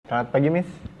Selamat pagi, Miss.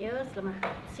 Yo,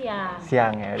 selamat siang.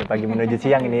 Siang ya, udah pagi menuju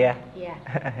siang ini ya. Iya,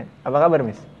 Apa kabar,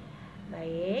 Miss?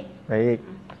 baik. Baik.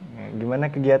 Gimana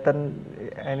kegiatan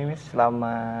ini, Miss?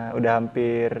 Selama udah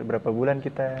hampir berapa bulan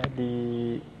kita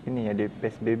di ini ya, di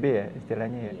PSBB ya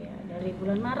istilahnya ya. Iya, dari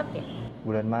bulan Maret ya.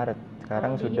 Bulan Maret.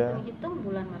 Sekarang Kalau sudah dihitung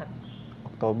bulan Maret.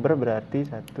 Oktober, berarti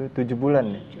 7 bulan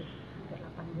ya. 7, hampir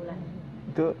 8 bulan.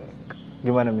 Itu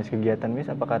gimana, Miss, kegiatan Miss?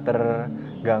 Apakah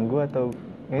terganggu atau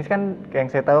Miss kan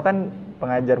yang saya tahu kan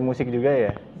pengajar musik juga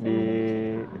ya di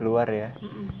luar ya.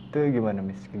 Itu gimana,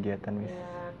 Miss, kegiatan Miss?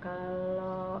 Ya,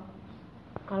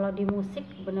 kalau di musik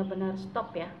benar-benar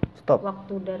stop ya. Stop.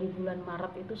 Waktu dari bulan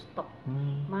Maret itu stop.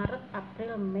 Maret,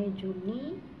 April, Mei,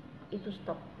 Juni itu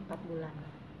stop 4 bulan.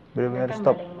 Benar-benar Mereka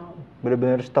stop. nggak ada yang mau.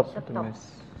 Benar-benar stop, Stop. itu, Miss.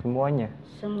 Semuanya.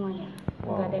 Semuanya.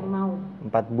 Wow. Nggak ada yang mau.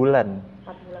 4 bulan.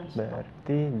 4 bulan stop.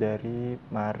 Berarti dari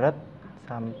Maret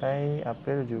sampai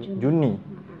April, Juni.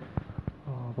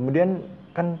 Oh, kemudian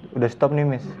kan udah stop nih,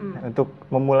 Miss. Untuk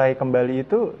memulai kembali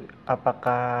itu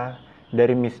apakah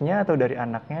dari Miss-nya atau dari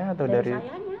anaknya atau Dari dari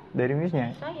sayanya. dari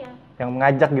Miss-nya? Saya. Yang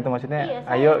mengajak gitu maksudnya, Iya,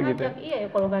 saya ayo yang gitu. ngajak. Iya,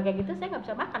 kalau nggak kayak gitu saya nggak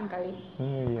bisa makan kali.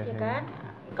 Iya, Ya kan?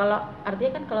 Kalau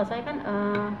artinya kan kalau saya kan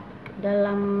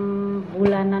dalam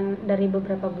bulanan dari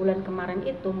beberapa bulan kemarin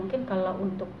itu mungkin kalau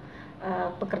untuk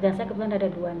pekerjaan saya kebetulan ada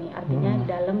 2 nih, artinya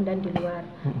dalam dan di luar.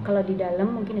 Kalau di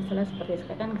dalam mungkin istilah seperti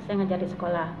sekarang kan saya ngajar di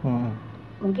sekolah.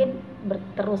 Mungkin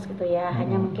terus gitu ya,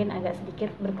 hanya mungkin agak sedikit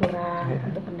berkurang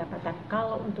untuk pendapatan.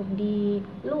 Kalau untuk di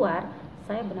luar,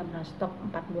 saya benar-benar stop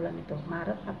 4 bulan itu,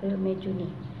 Maret, April, Mei, Juni.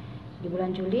 Di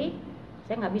bulan Juli,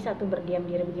 saya nggak bisa tuh berdiam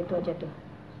diri begitu aja tuh,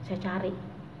 saya cari.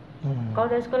 Kalau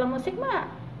dari sekolah musik mah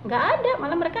nggak ada,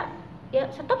 malah mereka ya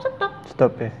stop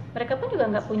ya. mereka pun juga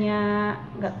nggak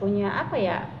punya apa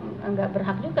ya, nggak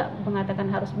berhak juga mengatakan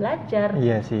harus belajar.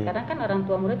 Iya sih. Karena kan orang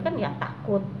tua murid kan ya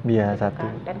takut. Iya, gitu satu.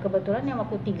 kan. Dan kebetulan yang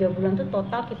waktu 3 bulan tuh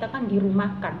total kita kan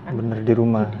dirumahkan kan. Bener, di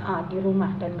rumah. Di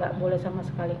rumah dan nggak boleh sama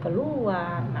sekali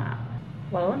keluar. Nah,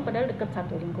 walaupun padahal deket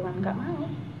satu lingkungan nggak mau.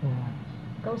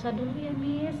 Gak usah dulu ya,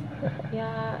 Miss.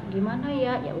 Ya gimana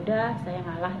ya? Ya udah, saya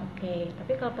ngalah. Oke.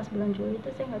 Tapi kalau pas bulan Juli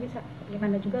itu saya nggak bisa.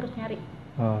 Gimana juga harus nyari.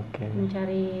 Oke.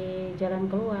 Mencari jalan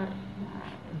keluar. Nah,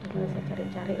 itu saya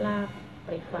cari-cari lah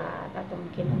privat atau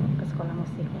mungkin ke sekolah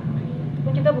musik lah. Itu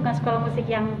pun juga bukan sekolah musik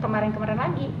yang kemarin-kemarin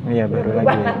lagi. Iya,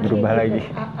 berubah lagi.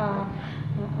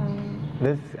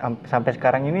 Terus sampai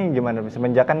sekarang ini gimana?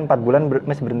 Semenjak kan 4 bulan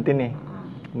Miss berhenti nih.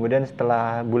 Kemudian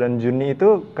setelah bulan Juni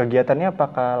itu kegiatannya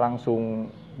apakah langsung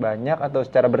banyak atau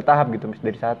secara bertahap gitu, Miss?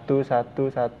 Dari satu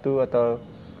atau?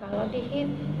 Kalau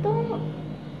dihitung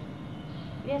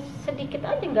ya sedikit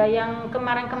aja, nggak yang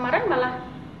kemarin-kemarin malah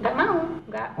nggak mau,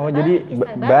 nggak. Oh, jadi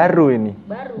baru ini?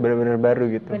 Baru. Benar-benar baru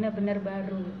gitu? Benar-benar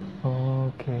baru.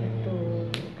 Oke.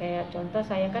 Itu kayak contoh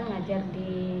saya kan ngajar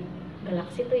di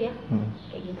Galaxy tuh ya,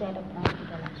 kayak gitu ada pernah di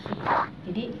Galaxy.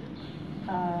 Jadi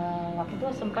waktu itu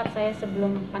sempat saya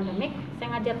sebelum pandemik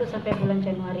saya ngajar tuh sampai bulan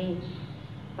Januari.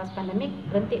 Pas pandemik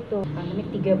berhenti tuh, pandemik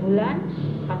 3 bulan,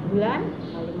 4 bulan,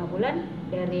 5 bulan.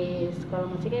 Dari sekolah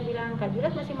musiknya bilang, Kak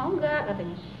Juliet masih mau nggak,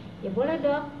 katanya. Ya boleh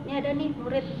dok, ini ada nih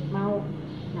murid mau.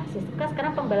 Nah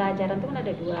sekarang pembelajaran tuh kan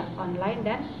ada 2, online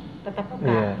dan tatap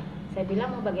muka. Saya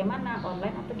bilang mau bagaimana,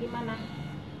 online atau gimana?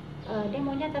 Dia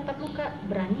maunya tatap muka,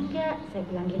 berani nggak? Saya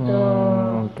bilang gitu.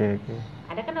 Oke.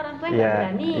 Ada kan orang tua yang nggak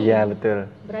berani. Iya, betul.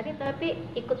 Berani tapi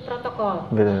ikut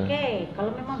protokol. Oke,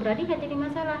 kalau memang berani nggak jadi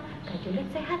masalah. Kak Juliet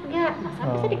sehat nggak? Nah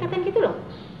sampai saya dikatain gitu loh.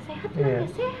 Sehat nggak? Ya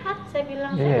sehat. Saya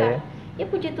bilang sehat. Ya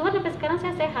puji Tuhan sampai sekarang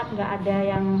saya sehat, nggak ada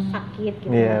yang sakit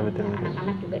gitu. Betul.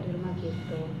 Anak-anak juga di rumah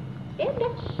gitu. Ya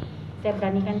udah, saya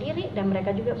beranikan diri dan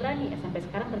mereka juga berani. Sampai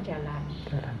sekarang berjalan.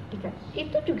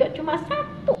 Itu juga cuma 1.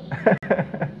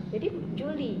 Jadi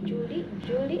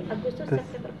Juli, Agustus,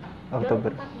 September,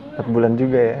 Oktober, 4 bulan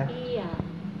juga ya? Iya.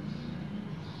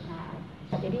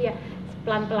 Nah, jadi ya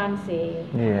pelan-pelan sih.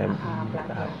 Iya.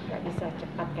 Pelan-pelan, nggak bisa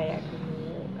cepat kayak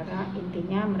dulu. Karena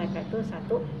intinya mereka itu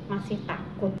satu masih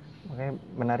takut. Makanya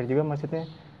menarik juga maksudnya.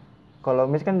 Kalau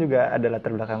Miss kan juga ada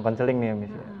latar belakang konseling nih ya,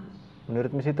 Miss.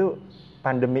 Menurut Miss itu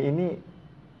pandemi ini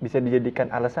bisa dijadikan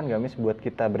alasan nggak, Miss, buat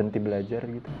kita berhenti belajar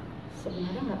gitu?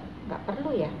 Sebenarnya nggak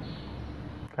perlu ya.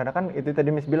 Karena kan itu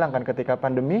tadi Miss bilang kan, ketika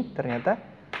pandemi ternyata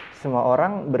semua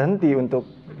orang berhenti untuk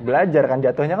belajar kan,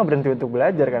 jatuhnya kan berhenti untuk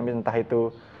belajar kan, entah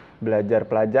itu belajar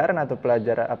pelajaran atau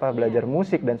belajar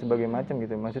musik dan sebagainya macam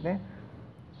gitu. Maksudnya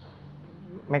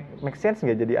make sense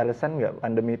nggak, jadi alasan nggak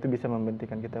pandemi itu bisa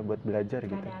memberhentikan kita buat belajar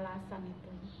gitu? Nggak ada alasan itu.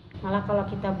 Malah kalau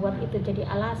kita buat itu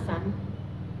jadi alasan,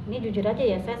 ini jujur aja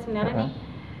ya, saya sebenarnya nih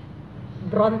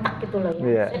berontak gitu loh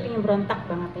ya. Saya pengen berontak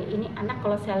banget ya. Ini anak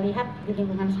kalau saya lihat di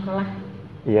lingkungan sekolah,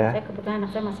 saya kebetulan anak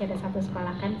saya masih ada 1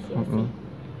 sekolah kan, si Asi.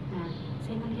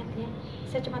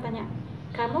 saya cuma tanya,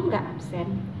 kamu nggak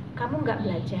absen, kamu nggak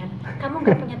belajar, kamu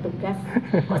nggak punya tugas,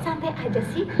 kok santai aja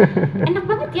sih? Enak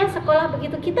banget ya sekolah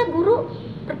begitu. Kita guru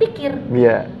berpikir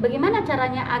Iya. bagaimana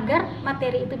caranya agar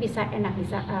materi itu bisa enak,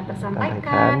 bisa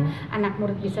tersampaikan, anak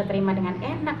murid bisa terima dengan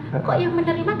enak. Kok yang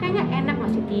menerima kayaknya enak,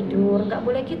 masih tidur, nggak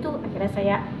boleh gitu. Akhirnya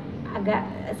saya agak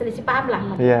selisih paham lah.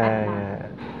 Iya.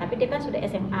 Tapi dia kan sudah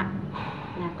SMA.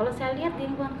 Nah, kalau saya lihat di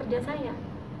lingkungan kerja saya,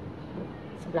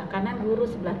 sebelah kanan guru,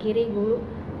 sebelah kiri guru,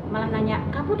 malah nanya,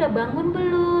 kamu udah bangun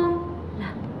belum?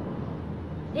 Nah,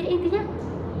 jadi intinya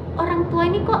orang tua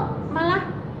ini kok malah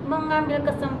mengambil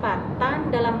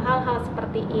kesempatan dalam hal-hal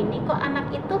seperti ini. Kok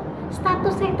anak itu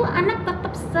statusnya itu anak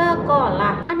tetap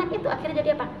sekolah. Anak itu akhirnya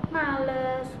jadi apa?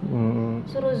 Males.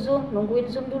 Suruh Zoom, nungguin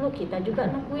Zoom dulu. Kita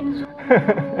juga nungguin Zoom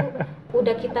dulu.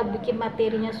 Udah kita bikin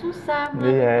materinya susah,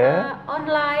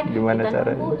 online. Gimana kita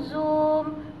caranya?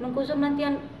 nunggu Zoom nanti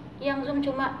yang Zoom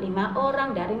cuma 5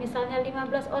 orang, dari misalnya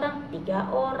 15 orang, 3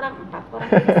 orang, 4 orang.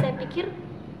 Jadi saya pikir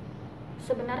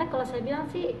sebenarnya kalau saya bilang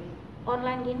sih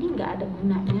online gini nggak ada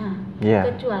gunanya,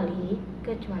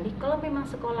 kecuali kalau memang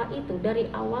sekolah itu dari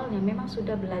awalnya memang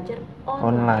sudah belajar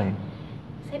online.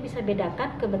 Saya bisa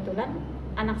bedakan, kebetulan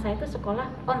anak saya itu sekolah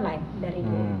online dari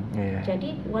dulu.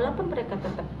 Jadi walaupun mereka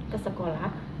tetap ke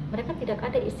sekolah, mereka tidak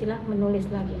ada istilah menulis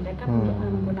lagi, mereka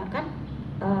menggunakan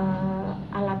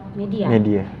alat media.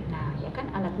 Nah, ya kan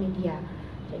alat media.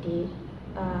 Jadi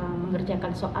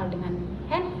mengerjakan soal dengan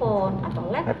handphone atau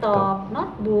laptop,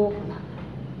 notebook. Nah,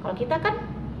 kalau kita kan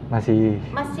masih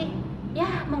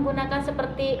ya menggunakan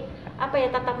seperti apa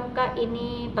ya, tatap muka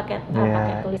ini pakai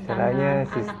tulis tangan,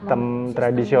 sistem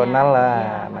tradisional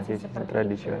lah, masih sistem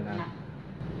tradisional. Nah,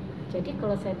 jadi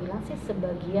kalau saya bilang sih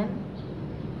sebagian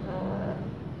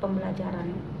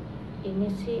pembelajaran ini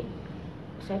sih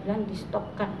saya bilang di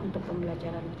stopkan untuk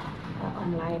pembelajaran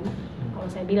online. Kalau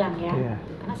saya bilang ya,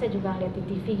 karena saya juga lihat di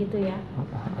TV gitu ya,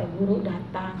 sampai guru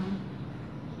datang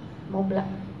mau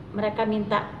mereka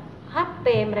minta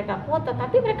HP, mereka kuota,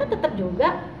 tapi mereka tetap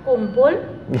juga kumpul.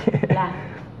 Lah,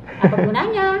 apa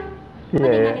gunanya?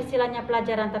 Mendingan istilahnya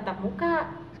pelajaran tatap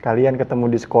muka. Kalian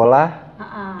ketemu di sekolah,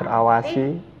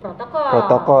 terawasi.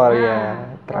 Protokol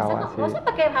terawasi. Nggak usah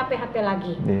pakai HP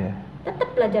lagi.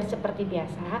 Tetap belajar seperti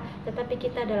biasa, tetapi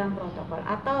kita dalam protokol.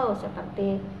 Atau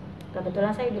seperti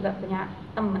kebetulan saya juga punya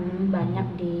teman banyak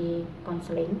di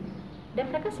konseling, dan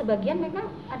mereka sebagian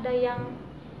memang ada yang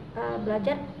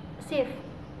belajar shift.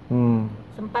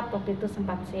 Waktu itu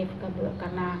sempat shift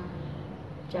karena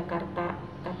Jakarta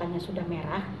katanya sudah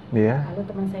merah. Lalu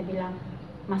teman saya bilang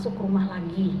masuk rumah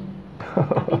lagi,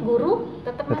 tapi guru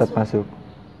tetap masuk.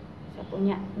 Saya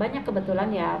punya banyak kebetulan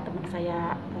ya teman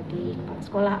saya di kepala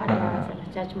sekolah ada.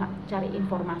 Saya cuma cari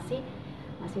informasi,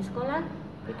 masih sekolah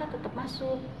kita tetap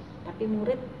masuk, tapi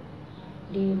murid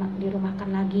dirumahkan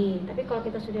lagi. Tapi kalau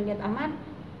kita sudah lihat aman,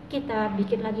 kita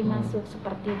bikin lagi masuk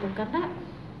seperti itu, karena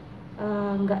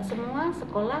nggak semua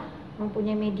sekolah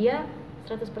mempunyai media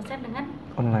 100% dengan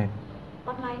online.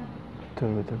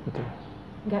 Betul.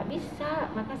 Nggak bisa,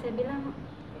 maka saya bilang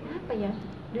apa ya,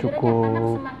 jujur aja anak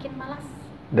semakin malas.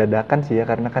 Dadakan sih ya,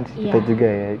 karena kan kita juga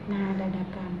ya. Nah,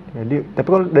 dadakan. Jadi, tapi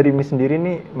kalau dari Miss sendiri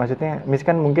nih, maksudnya Miss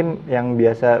kan mungkin yang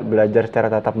biasa belajar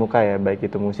secara tatap muka ya, baik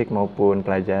itu musik maupun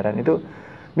pelajaran, itu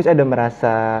Miss ada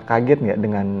merasa kaget nggak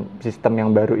dengan sistem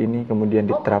yang baru ini kemudian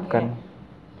diterapkan?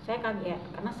 Saya kaget,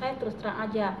 karena saya terus terang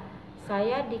aja,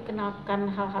 saya dikenalkan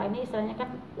hal-hal ini istilahnya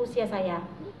kan usia saya,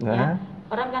 ya.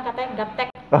 Orang bilang katanya gaptek,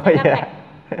 gaptek.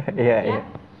 Iya.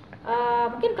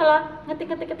 Mungkin kalau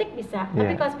ngetik bisa,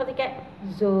 tapi kalau seperti kayak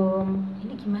Zoom,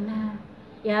 ini gimana?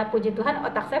 Ya puji Tuhan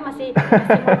otak saya masih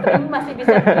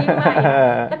bisa terima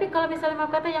ya. Tapi kalau misalnya mau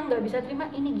kata yang nggak bisa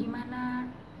terima, ini gimana?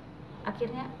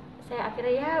 Saya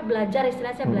akhirnya ya belajar,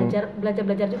 istilahnya saya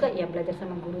belajar juga ya, belajar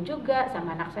sama guru juga,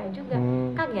 sama anak saya juga.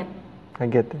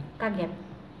 Kaget.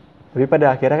 Tapi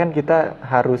pada akhirnya kan kita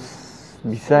harus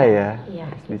bisa ya. Iya,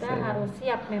 kita harus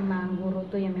siap, memang guru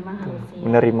tuh yang memang harus siap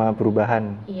menerima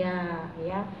perubahan. Iya.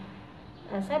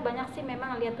 Saya banyak sih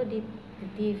memang lihat tuh di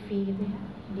TV gitu ya,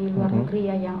 di luar negeri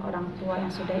ya, yang orang tua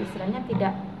yang sudah istilahnya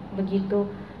tidak begitu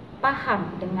paham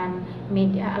dengan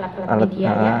media, alat-alat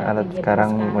media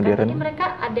sekarang modern. Jadi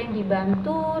mereka ada yang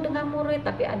dibantu dengan murid,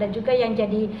 tapi ada juga yang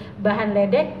jadi bahan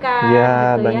ledekan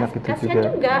gitu ya. Kasihan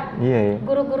juga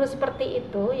guru-guru seperti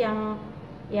itu yang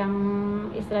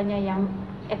istilahnya yang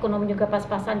ekonomi juga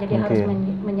pas-pasan, jadi harus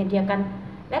menyediakan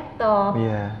laptop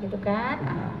gitu kan.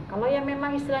 Kalau yang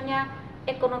memang istilahnya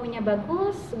ekonominya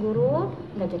bagus, guru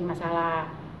nggak jadi masalah,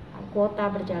 kuota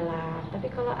berjalan.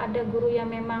 Tapi kalau ada guru yang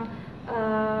memang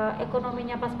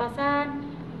ekonominya pas-pasan,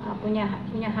 punya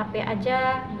HP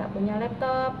aja, nggak punya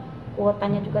laptop,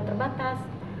 kuotanya juga terbatas,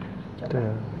 Coba.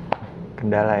 Betul.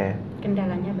 Kendala ya.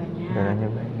 Kendalanya banyak. Kendalanya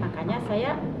banyak. Makanya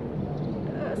saya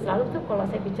selalu tuh kalau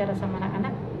saya bicara sama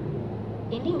anak-anak,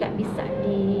 ini nggak bisa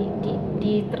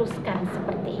diteruskan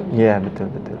seperti ini. Iya, betul.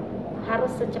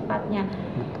 Harus secepatnya.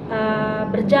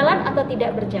 Berjalan atau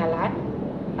tidak berjalan,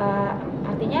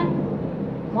 artinya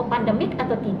mau pandemik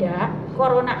atau tidak,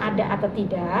 corona ada atau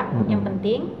tidak, yang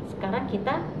penting sekarang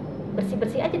kita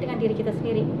bersih-bersih aja dengan diri kita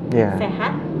sendiri. Yeah.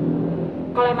 Sehat.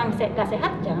 Kalau emang nggak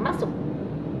sehat, jangan masuk.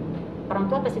 Orang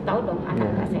tua pasti tahu dong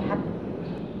anak nggak sehat.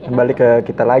 Ya Kembali kan?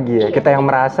 ke kita lagi ya. Iya, Kita yang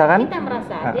merasa kan? Kita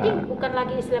merasa. Jadi bukan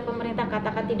lagi istilah pemerintah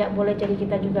katakan tidak boleh, jadi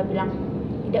kita juga bilang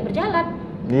tidak berjalan.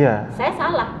 Iya. Saya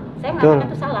salah. Saya mengatakan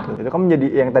itu salah. Itu kan menjadi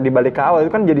yang tadi balik ke awal, itu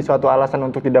kan jadi suatu alasan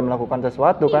untuk tidak melakukan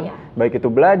sesuatu kan, baik itu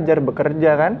belajar,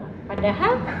 bekerja kan.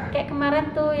 Padahal kayak kemarin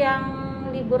tuh yang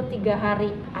libur 3 hari,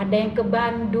 ada yang ke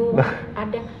Bandung,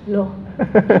 ada loh.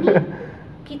 Ini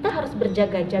kita harus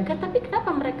berjaga-jaga, tapi kenapa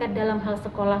mereka dalam hal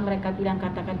sekolah mereka bilang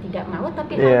katakan tidak mau,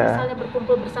 tapi hal misalnya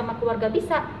berkumpul bersama keluarga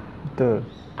bisa. Betul.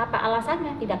 Apa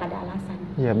alasannya? Tidak ada alasan.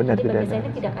 Iya benar. Jadi bagi saya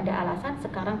ini tidak ada alasan.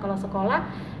 Sekarang kalau sekolah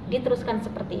diteruskan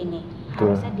seperti ini,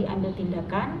 harusnya diambil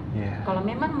tindakan. Kalau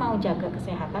memang mau jaga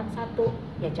kesehatan, satu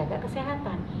ya jaga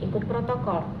kesehatan, ikut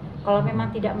protokol. Kalau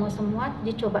memang tidak mau semua,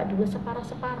 dicoba dulu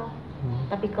separuh-separuh.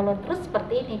 Tapi kalau terus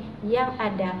seperti ini, yang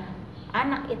ada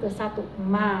anak itu satu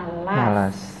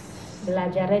malas.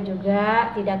 Belajarnya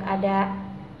juga tidak ada.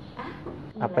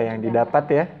 Apa yang didapat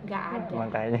ya? Nggak ada.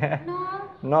 Makanya.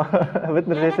 Nol.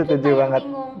 Betul, saya setuju banget.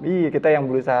 Iya, kita yang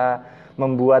berusaha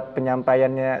membuat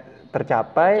penyampaiannya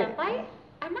tercapai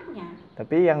anaknya.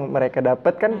 Tapi yang mereka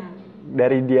dapat kan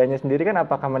dari dianya sendiri kan,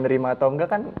 apakah menerima atau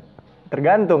enggak kan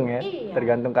tergantung ya. Iya.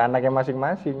 Tergantung ke anaknya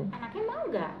masing-masing. Anaknya mau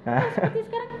enggak? Seperti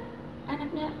sekarang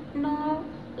anaknya 0.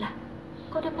 Lah,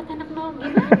 kok dapat anak 0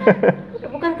 gimana?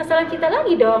 Bukan kesalahan kita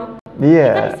lagi dong. Iya.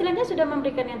 Kita istilahnya sudah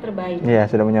memberikan yang terbaik. Iya,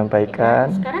 sudah menyampaikan.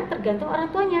 Sekarang tergantung orang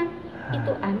tuanya.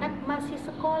 Itu anak masih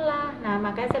sekolah. Nah,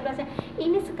 makanya saya bilang,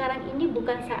 ini sekarang ini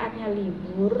bukan saatnya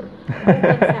libur,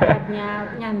 bukan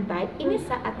saatnya nyantai, ini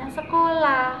saatnya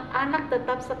sekolah. Anak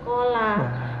tetap sekolah.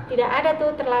 Tidak ada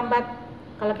tuh terlambat.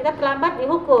 Kalau kita terlambat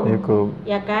dihukum.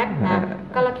 Ya kan? Nah,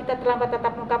 kalau kita terlambat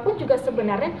tatap muka pun juga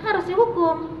sebenarnya harus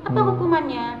dihukum. Apa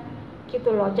hukumannya?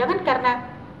 Gitu loh. Jangan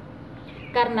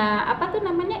karena apa tuh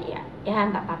namanya, ya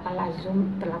nggak apa-apa lah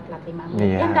Zoom telat-telat 5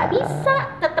 menit. Ya nggak bisa,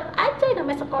 tetap aja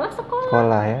namanya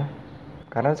sekolah ya.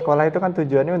 Karena sekolah itu kan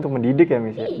tujuannya untuk mendidik ya,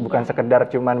 Miss. Bukan sekedar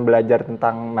cuman belajar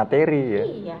tentang materi ya.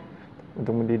 Iya.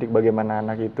 Untuk mendidik bagaimana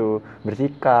anak itu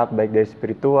bersikap, baik dari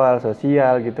spiritual,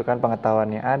 sosial gitu kan,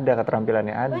 pengetahuannya ada,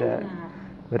 keterampilannya ada. Benar.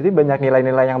 Berarti banyak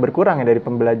nilai-nilai yang berkurang ya dari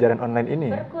pembelajaran online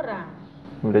ini. Berkurang.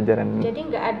 Pembelajaran. Jadi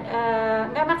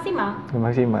nggak maksimal.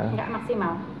 Nggak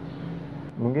maksimal.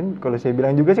 Mungkin kalau saya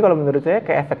bilang juga sih, kalau menurut saya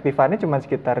keefektifannya cuma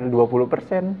sekitar 20%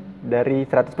 dari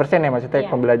 100% ya, maksudnya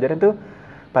pembelajaran itu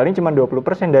paling cuma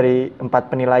 20% dari 4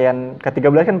 penilaian,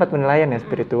 ke-13 kan 4 penilaian ya,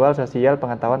 spiritual, sosial,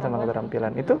 pengetahuan sama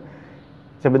keterampilan. Itu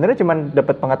sebenarnya cuma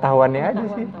dapat pengetahuannya aja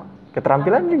sih.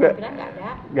 Keterampilan juga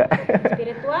nggak.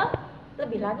 Spiritual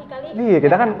lebih lagi kali. Iya,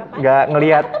 kita kan nggak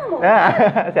ngelihat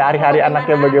sehari-hari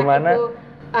anaknya bagaimana.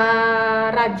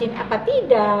 Rajin apa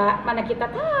tidak, mana kita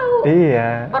tahu.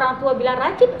 Iya. Orang tua bilang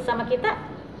rajin, sama kita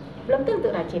belum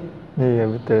tentu rajin. Iya,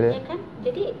 betul ya. Kan?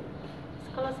 Jadi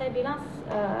kalau saya bilang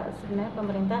sebenarnya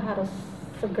pemerintah harus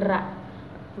segera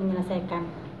menyelesaikan.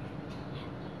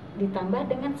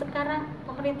 Ditambah dengan sekarang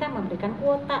pemerintah memberikan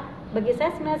kuota. Bagi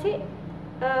saya sebenarnya sih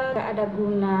nggak ada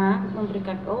guna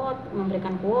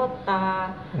memberikan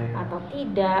kuota atau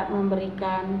tidak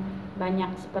memberikan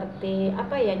banyak seperti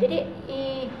apa ya, jadi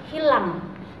hilang.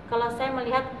 Kalau saya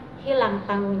melihat hilang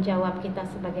tanggung jawab kita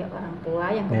sebagai orang tua,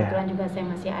 yang kebetulan juga saya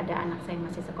masih ada anak saya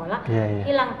masih sekolah,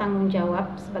 hilang tanggung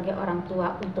jawab sebagai orang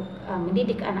tua untuk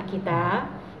mendidik anak kita,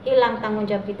 hilang tanggung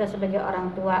jawab kita sebagai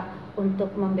orang tua untuk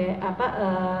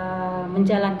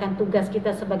menjalankan tugas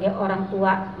kita sebagai orang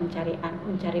tua,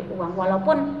 mencari uang,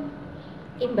 walaupun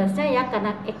imbasnya ya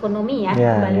karena ekonomi ya,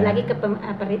 kembali lagi ke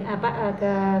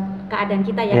keadaan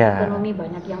kita ya, ekonomi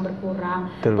banyak yang berkurang,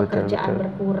 pekerjaan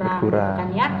berkurang gitu kan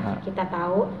ya, kita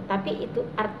tahu. Tapi itu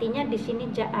artinya di sini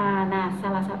nah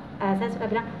saya suka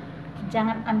bilang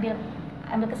jangan ambil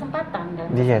kesempatan dalam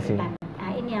kesulitan.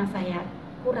 Nah, ini yang saya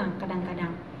kurang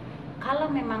kadang-kadang. Kalau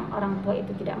memang orang tua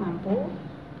itu tidak mampu,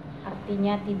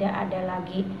 artinya tidak ada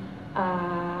lagi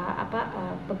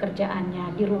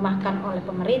pekerjaannya dirumahkan oleh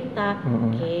pemerintah,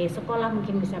 sekolah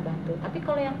mungkin bisa bantu. Tapi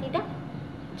kalau yang tidak,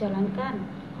 jalankan.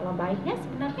 Kalau baiknya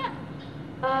sebenarnya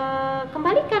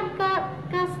kembalikan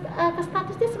ke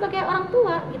statusnya sebagai orang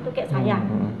tua gitu, kayak saya.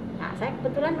 Nah, Nah, saya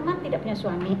kebetulan memang tidak punya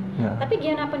suami, Ya. tapi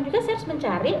gimana pun juga saya harus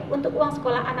mencari untuk uang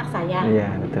sekolah anak saya.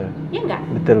 Iya, betul. Ya enggak?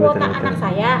 Betul, Kuota betul, betul. anak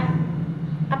saya.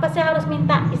 Apa saya harus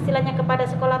minta istilahnya kepada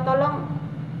sekolah tolong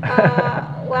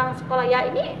uang sekolah? Ya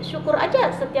ini syukur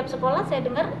aja setiap sekolah saya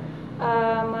dengar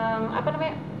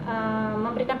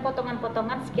memberikan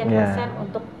potongan-potongan sekian Ya. persen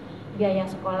untuk biaya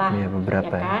sekolah. Iya,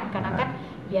 beberapa Ya kan? ya. Karena kan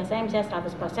biasanya misalnya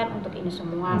 100% untuk ini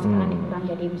semua, sekarang dikurang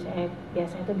jadi misalnya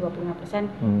biasanya itu 25%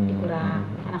 dikurang.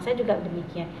 Anak saya juga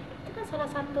demikian. Itu kan salah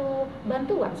satu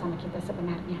bantuan sama kita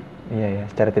sebenarnya. Iya, ya,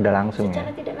 secara tidak langsung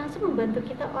Secara ya. tidak langsung membantu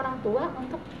kita orang tua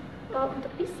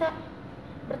untuk bisa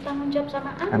bertanggung jawab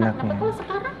sama anak. Anaknya. Kenapa kalau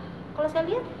sekarang kalau saya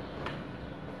lihat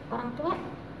orang tua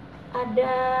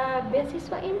ada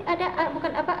beasiswa ini, ada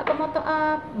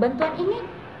bantuan ini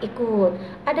ikut,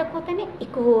 ada kuota ini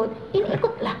ikut, ini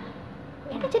ikut lah.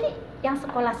 Ini jadi yang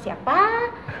sekolah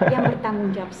siapa, yang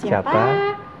bertanggung jawab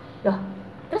siapa? Loh,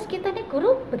 terus kita nih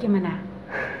guru bagaimana?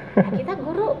 Nah, kita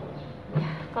guru, ya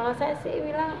kalau saya sih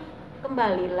bilang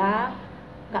kembalilah,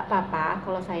 nggak apa-apa.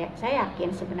 Kalau saya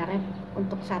yakin sebenarnya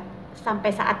untuk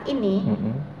sampai saat ini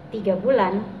 3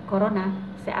 bulan corona,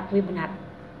 saya akui benar.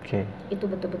 Itu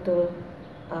betul-betul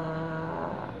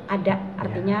ada,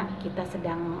 artinya kita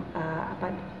sedang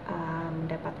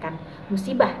mendapatkan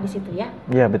musibah di situ ya.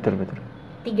 Iya, betul.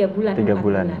 3 bulan, 3 4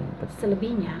 bulan. bulan.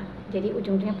 Selebihnya jadi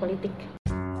ujung-ujungnya politik.